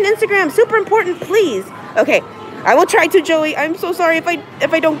message in Instagram. Super important, please. Okay. I will try to, Joey. I'm so sorry if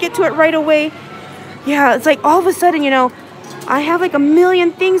I don't get to it right away. Yeah, it's like all of a sudden, you know, I have like a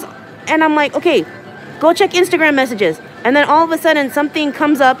million things and I'm like, okay, go check Instagram messages. And then all of a sudden something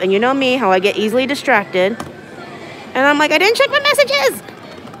comes up and you know me, how I get easily distracted. And I'm like, I didn't check my messages.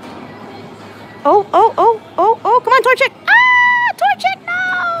 Oh, oh, oh, oh, oh, come on, Torchic. Ah, Torchic,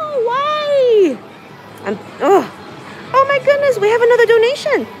 no, why? Oh my goodness, we have another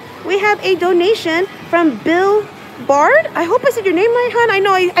donation. We have a donation from Bill Bard. I hope I said your name right, hon. I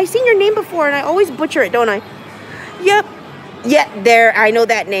know I seen your name before and I always butcher it, don't I? Yep. Yeah, there, I know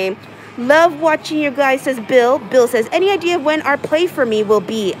that name. Love watching you guys, says Bill. Bill says, any idea of when our Play For Me will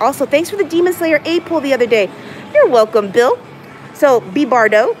be? Also, thanks for the Demon Slayer A pull the other day. You're welcome, Bill. So, B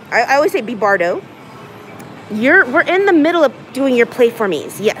Bardo. I always say B Bardo. We're in the middle of doing your Play For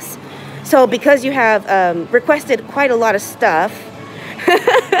Me's, yes. So, because you have requested quite a lot of stuff,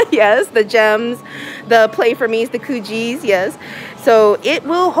 yes, the gems, the Play For Me's, the Kujis, yes. So, it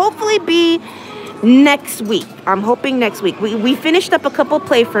will hopefully be next week. I'm hoping next week. We finished up a couple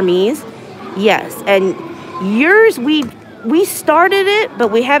Play For Me's, yes. And yours, we started it,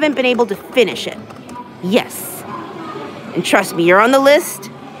 but we haven't been able to finish it. Yes. And trust me, you're on the list,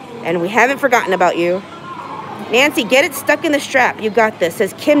 and we haven't forgotten about you. Nancy, get it stuck in the strap. You got this.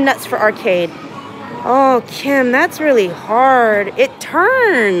 Says Kim Nuts for Arcade. Oh, Kim, that's really hard. It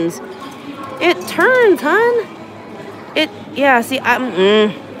turns. It turns, hon. Yeah, see,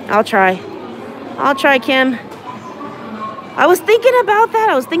 I'll try. I'll try, Kim. I was thinking about that.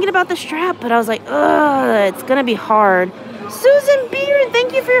 I was thinking about the strap, but I was like, ugh, it's going to be hard. Susan Beard,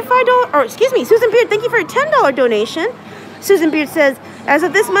 thank you for your $5, or excuse me, Susan Beard, thank you for your $10 donation. Susan Beard says, as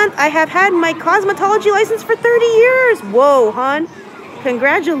of this month, I have had my cosmetology license for 30 years. Whoa, hon.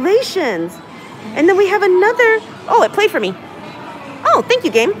 Congratulations. And then we have another, oh, it played for me. Oh, thank you,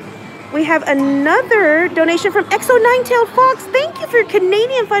 game. We have another donation from Exo Nine-Tailed Fox. Thank you for your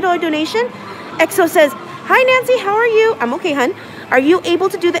Canadian $5 donation. Exo says, hi, Nancy, how are you? I'm okay, hun. Are you able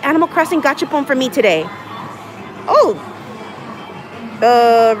to do the Animal Crossing Gachapon for me today? Oh,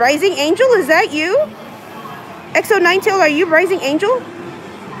 Rising Angel, is that you? Exo Ninetail, are you Rising Angel?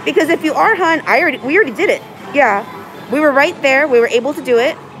 Because if you are, hun, we already did it. Yeah, we were right there. We were able to do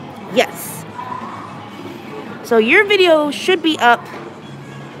it. Yes. So your video should be up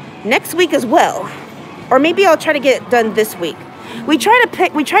next week as well, or maybe I'll try to get it done this week. We try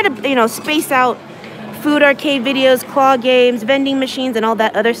to you know, space out food arcade videos, claw games, vending machines, and all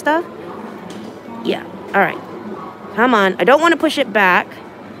that other stuff. Yeah. All right. Come on. I don't want to push it back.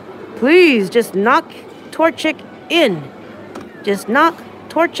 Please, just knock Torchic in. Just knock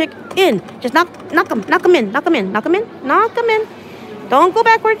Torchic in. Just knock him in. Knock him in. Knock him in. Don't go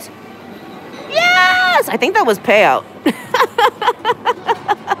backwards. Yes! I think that was payout.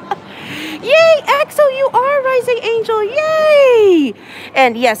 Yay, Axel, you are Rising Angel. Yay!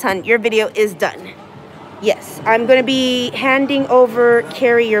 And yes, hon, your video is done. Yes, I'm going to be handing over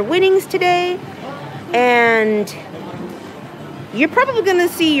Carrie your winnings today. And you're probably going to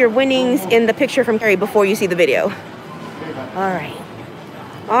see your winnings in the picture from Carrie before you see the video. All right.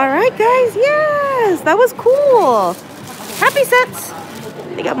 All right, guys. Yes, that was cool. Happy sets.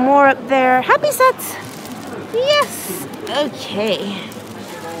 They got more up there. Happy sets. Yes. Okay.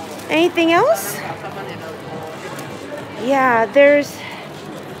 Anything else? Yeah, there's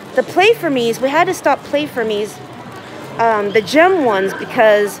the Play For Me's. We had to stop Play For Me's, the gem ones,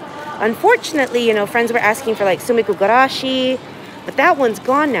 because unfortunately, you know, friends were asking for like Sumikko Garashi, but that one's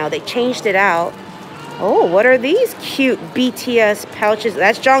gone now. They changed it out. Oh, what are these cute BTS pouches?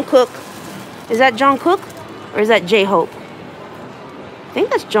 That's Jungkook. Is that Jungkook or is that J-Hope? I think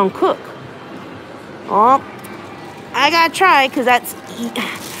that's Jungkook. Oh, I gotta try because that's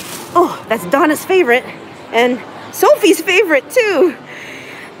Donna's favorite and Sophie's favorite too.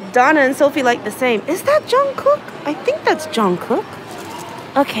 Donna and Sophie like the same. Is that Jungkook? I think that's Jungkook.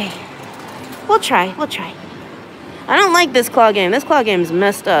 Okay, we'll try. I don't like this claw game. This claw game is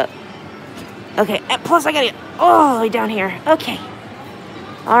messed up. Okay, and plus I gotta get all the way down here. Okay.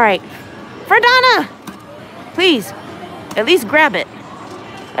 All right. For Donna! Please, at least grab it.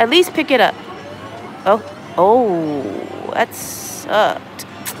 At least pick it up. Oh, that sucked.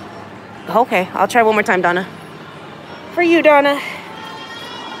 Okay, I'll try one more time, Donna. For you, Donna.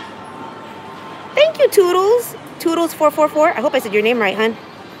 Thank you, Toodles. Toodles444. I hope I said your name right, hun.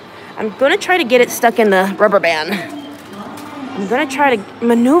 I'm gonna try to get it stuck in the rubber band. I'm gonna try to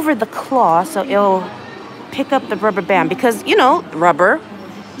maneuver the claw so it'll pick up the rubber band because, you know, rubber,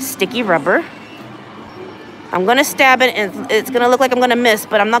 sticky rubber. I'm gonna stab it and it's gonna look like I'm gonna miss,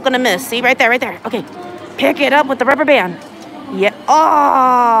 but I'm not gonna miss. See, right there. Okay, pick it up with the rubber band. Yeah,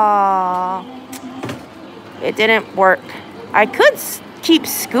 oh, it didn't work. I could keep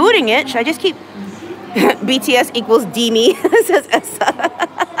scooting it. Should I just keep BTS equals D-me, says Essa.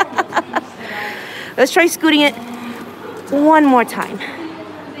 Let's try scooting it one more time.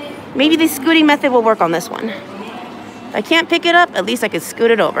 Maybe the scooting method will work on this one. If I can't pick it up, at least I could scoot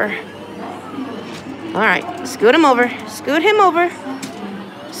it over. All right, scoot him over. Scoot him over.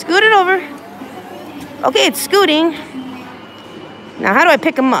 Scoot it over. Okay, it's scooting. Now, how do I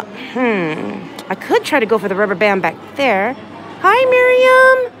pick him up? I could try to go for the rubber band back there. Hi,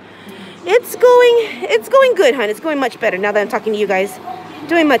 Miriam. It's going good, hon. It's going much better now that I'm talking to you guys.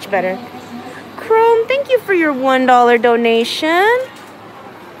 Doing much better. Chrome, thank you for your $1 donation.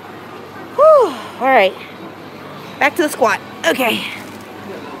 Whew. All right. Back to the squat. Okay.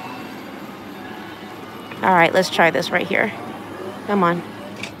 All right, let's try this right here. Come on.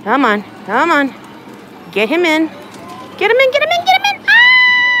 Come on. Come on. Get him in. Get him in. Get him in. Get him in.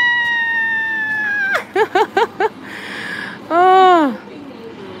 Ah! Oh.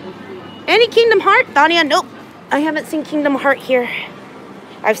 Any Kingdom Heart? Dania? Nope. I haven't seen Kingdom Heart here.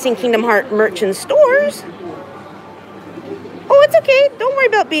 I've seen Kingdom Heart merch in stores. Oh, it's okay. Don't worry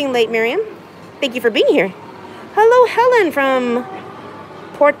about being late, Miriam. Thank you for being here. Hello, Helen from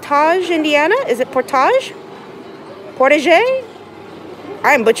Portage, Indiana. Is it Portage? Portage?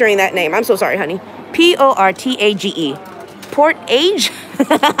 I'm butchering that name. I'm so sorry, honey. Portage. Portage?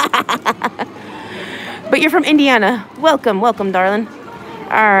 But you're from Indiana. Welcome, welcome, darling.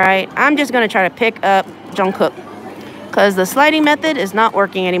 All right, I'm just going to try to pick up Jungkook because the sliding method is not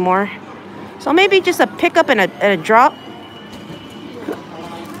working anymore. So maybe just a pick up and a drop.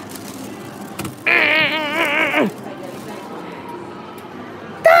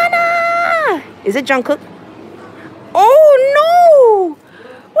 Donna! Is it Jungkook? Oh, no!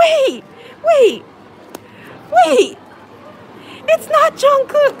 Wait! It's not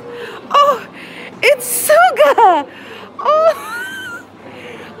Jungkook. Oh, it's Suga.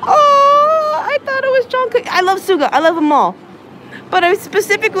 Oh, I thought it was Jungkook. I love Suga. I love them all. But I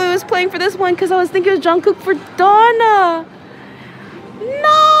specifically was playing for this one because I was thinking it was Jungkook for Donna.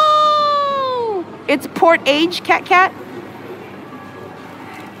 No! It's Portage, Cat.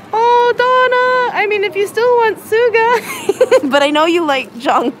 Oh, Donna. I mean, if you still want Suga. But I know you like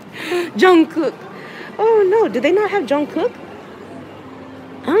Jungkook. Oh, no. Do they not have Jungkook?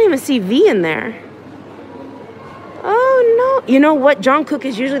 I don't even see V in there. Oh, no. You know what? Jungkook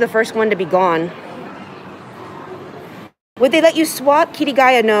is usually the first one to be gone. Would they let you swap Kitty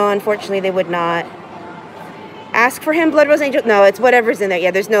Gaia? No, unfortunately, they would not. Ask for him, Blood Rose Angel? No, it's whatever's in there.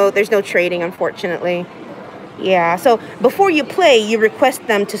 Yeah, there's no trading, unfortunately. Yeah, so before you play, you request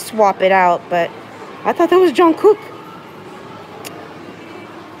them to swap it out, but I thought that was Jungkook.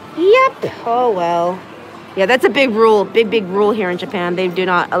 Yep. Oh, well. Yeah, that's a big rule, big rule here in Japan. They do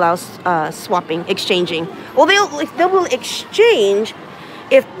not allow swapping, exchanging. Well, they will exchange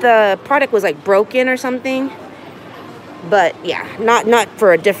if the product was like broken or something. But yeah, not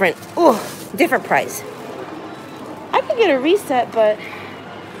for a different price. I could get a reset, but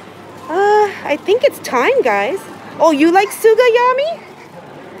I think it's time, guys. Oh, you like Suga, Yami?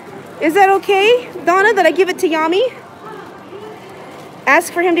 Is that okay, Donna, that I give it to Yami?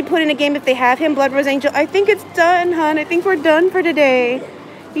 Ask for him to put in a game if they have him, Blood Rose Angel. I think it's done, hon. I think we're done for today.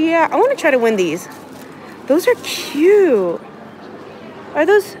 Yeah, I want to try to win these. Those are cute. Are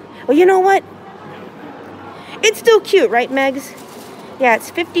those... Well, you know what? It's still cute, right, Megs? Yeah, it's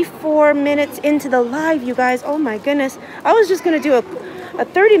 54 minutes into the live, you guys. Oh, my goodness. I was just going to do a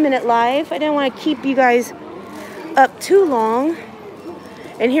 30-minute live. I didn't want to keep you guys up too long.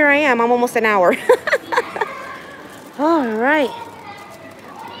 And here I am. I'm almost an hour. All right.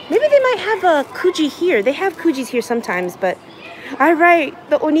 Maybe they might have a kuji here. They have kujis here sometimes, but I write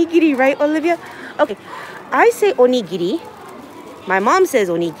the onigiri, right, Olivia? Okay, I say onigiri. My mom says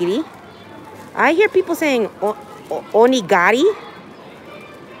onigiri. I hear people saying onigari.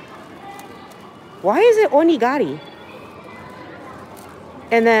 Why is it onigari?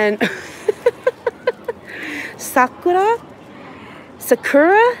 And then sakura?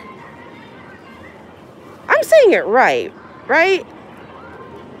 Sakura? I'm saying it right?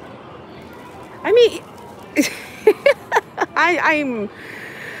 I mean,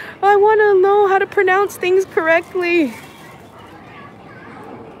 I want to know how to pronounce things correctly.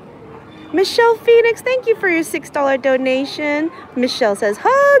 Michelle Phoenix, thank you for your $6 donation. Michelle says,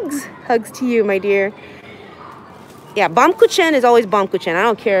 hugs. Hugs to you, my dear. Yeah, Bamkuchen is always Bamkuchen. I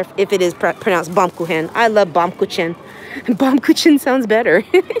don't care if it is pronounced Bamkuchen. I love Bamkuchen. Bamkuchen sounds better.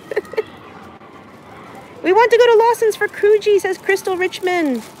 We want to go to Lawson's for Kuji, says Crystal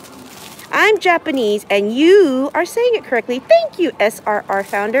Richmond. I'm Japanese, and you are saying it correctly. Thank you, SRR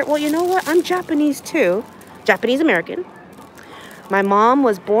founder. Well, you know what? I'm Japanese, too. Japanese American. My mom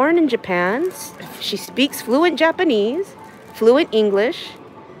was born in Japan. She speaks fluent Japanese, fluent English.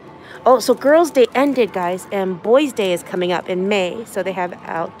 Oh, so Girls' Day ended, guys, and Boys' Day is coming up in May. So they have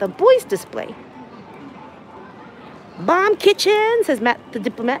out the boys' display. Bomb Kitchen, says Matt the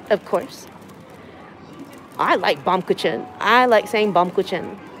Diplomat, of course. I like Bamkuchen. I like saying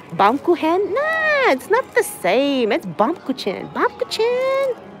Bamkuchen. Bamkuchen? Nah, it's not the same. It's Bamkuchen.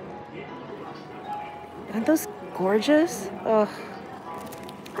 Bamkuchen. Aren't those gorgeous? Ugh.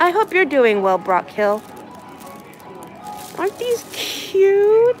 I hope you're doing well, Brock Hill. Aren't these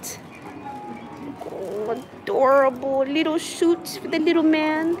cute? Oh, adorable little suits for the little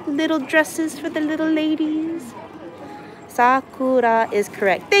man, little dresses for the little ladies. Sakura is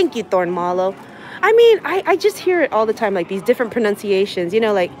correct. Thank you, Thorn Malo. I mean, I just hear it all the time, like these different pronunciations. You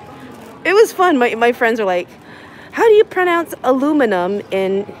know, like, it was fun. My friends are like, how do you pronounce aluminum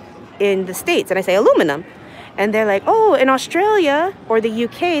in the States? And I say aluminum. And they're like, oh, in Australia or the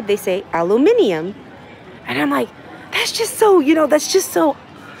UK, they say aluminium. And I'm like, that's just so, you know, that's just so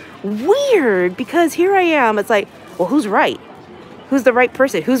weird, because here I am. It's like, well, who's right? Who's the right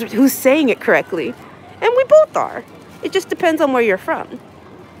person? Who's saying it correctly? And we both are. It just depends on where you're from.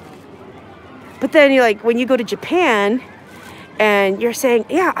 But then you're like, when you go to Japan and you're saying,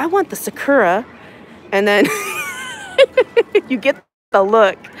 yeah, I want the Sakura. And then you get the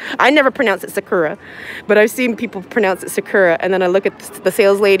look. I never pronounce it Sakura, but I've seen people pronounce it Sakura. And then I look at the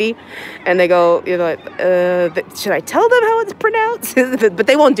sales lady and they go, you know, should I tell them how it's pronounced? But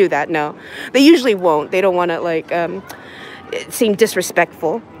they won't do that. No, they usually won't. They don't want to like seem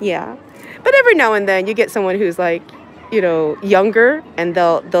disrespectful. Yeah. But every now and then you get someone who's like, you know, younger, and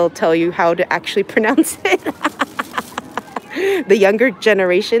they'll tell you how to actually pronounce it. The younger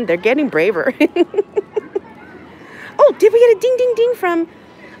generation, they're getting braver. Oh, did we get a ding ding ding from,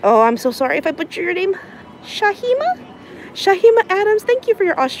 oh, I'm so sorry if I butchered your name, Shahima? Shahima Adams, thank you for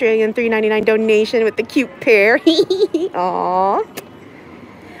your Australian $3.99 donation with the cute pear. Aww.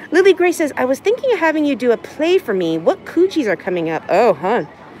 Lily Gray says, I was thinking of having you do a play for me. What Kujis are coming up? Oh, huh.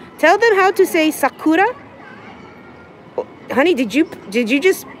 Tell them how to say Sakura. Honey, did you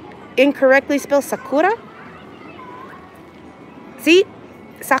just incorrectly spell Sakura? See?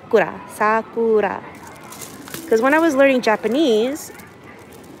 Sakura. Sakura. Because when I was learning Japanese,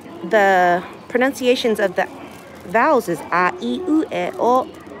 the pronunciations of the vowels is a, I, U, E, O.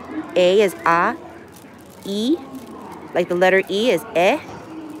 A is a, E. Like the letter E is e. A,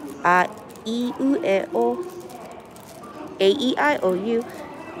 I, U, E, O. A, E, I, O, U.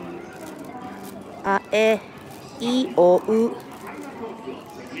 A, E. E, O, U.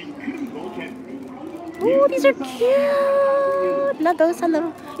 Oh, these are cute. Love those.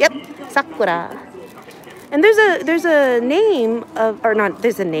 Hello. Yep, Sakura. And there's a name of, or not,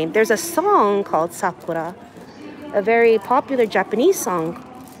 there's a name. There's a song called Sakura, a very popular Japanese song.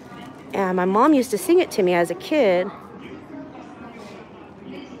 And my mom used to sing it to me as a kid.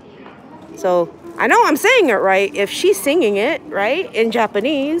 So I know I'm saying it right if she's singing it, right, in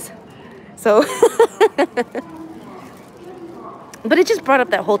Japanese. So, but it just brought up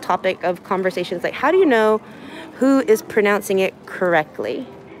that whole topic of conversations. Like, how do you know who is pronouncing it correctly?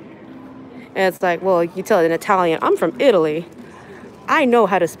 And it's like, well, you tell an Italian, I'm from Italy. I know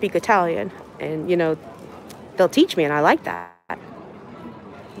how to speak Italian. And, you know, they'll teach me, and I like that.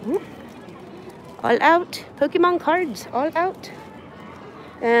 All out. Pokemon cards, all out.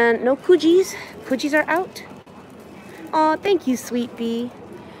 And no Kujis. Kujis are out. Oh, thank you, sweet bee.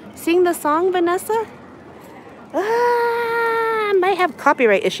 Sing the song, Vanessa? Might have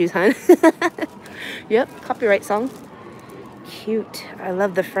copyright issues, huh? Yep, copyright song. Cute. I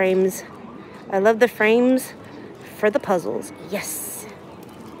love the frames. I love the frames for the puzzles. Yes.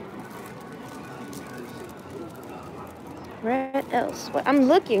 What else? Well, I'm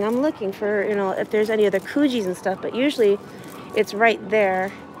looking for, you know, if there's any other Kujis and stuff, but usually it's right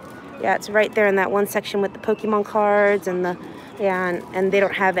there. Yeah, it's right there in that one section with the Pokemon cards and the, yeah, and they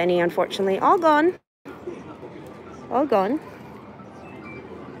don't have any, unfortunately. All gone. All gone.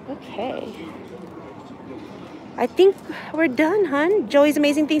 Okay. I think we're done, hon. Joey's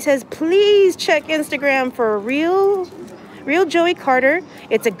Amazing Thing says, please check Instagram for real Joey Carter.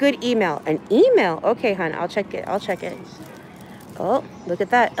 It's a good email. An email? Okay, hon, I'll check it. I'll check it. Oh, look at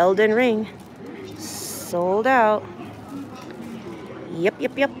that. Elden Ring. Sold out.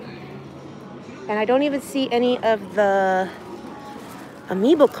 Yep. And I don't even see any of the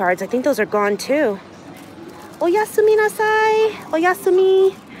amiibo cards. I think those are gone too. Oyasumi nasai.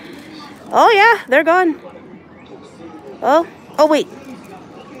 Oyasumi. Oh yeah, they're gone. Oh wait.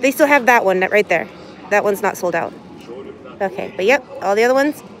 They still have that one right there. That one's not sold out. Okay, but yep, all the other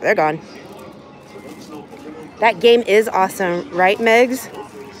ones, they're gone. That game is awesome, right, Megs?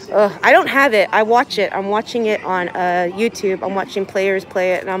 I don't have it. I watch it. I'm watching it on YouTube. I'm watching players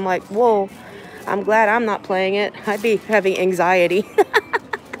play it, and I'm like, whoa, I'm glad I'm not playing it. I'd be having anxiety.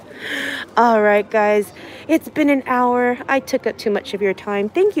 All right, guys. It's been an hour. I took up too much of your time.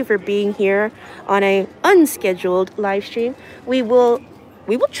 Thank you for being here on an unscheduled live stream. We will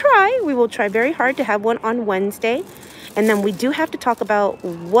try very hard to have one on Wednesday. And then we do have to talk about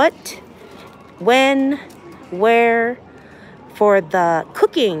what, when, where for the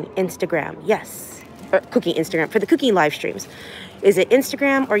cooking Instagram. Yes. Or cooking Instagram for the cooking live streams. Is it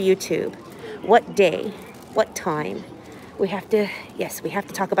Instagram or YouTube? What day? What time? We have to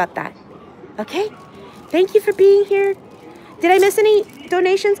talk about that. Okay? Thank you for being here. Did I miss any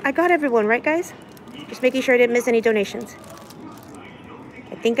donations? I got everyone, right, guys? Just making sure I didn't miss any donations.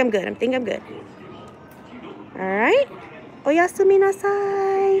 I think I'm good. All right. Oyasumi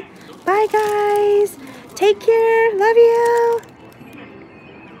nasai. Bye, guys. Take care. Love you.